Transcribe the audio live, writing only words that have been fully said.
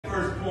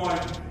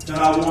point that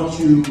I want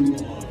you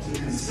to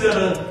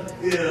consider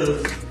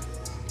is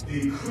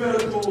the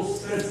critical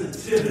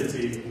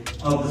sensitivity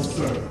of the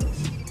servant.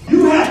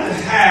 You have to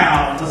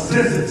have a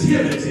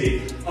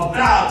sensitivity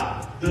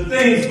about the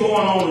things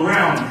going on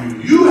around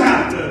you. You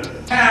have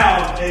to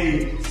have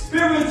a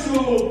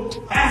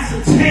spiritual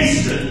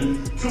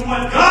ascitation to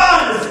what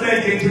God is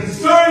thinking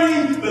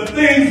concerning the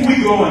things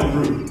we're going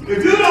through.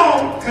 If you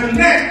don't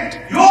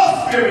connect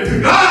your spirit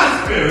to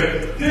God's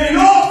spirit, then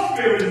your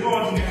spirit is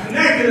going to be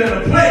connected in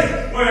a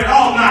place where it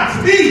ought not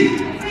to be.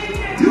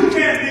 You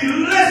can't be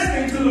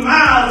listening to the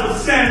mouths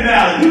of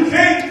Sanballat. You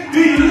can't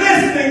be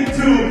listening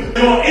to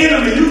your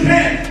enemy. You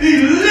can't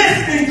be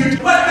listening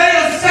to what they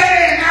are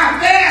saying out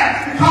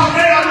there because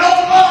they are no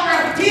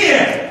longer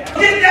here.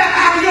 Get that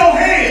out of your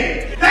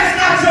head. That's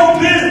not your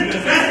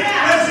business.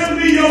 That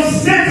shouldn't be your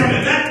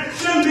sentiment. That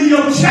shouldn't be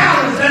your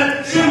challenge.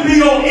 That shouldn't be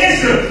your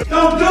issue.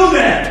 Don't do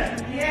that.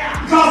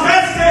 Because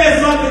that says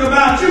something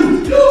about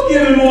you. You're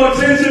giving more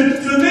attention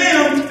to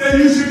them than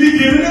you should be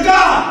giving to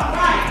God.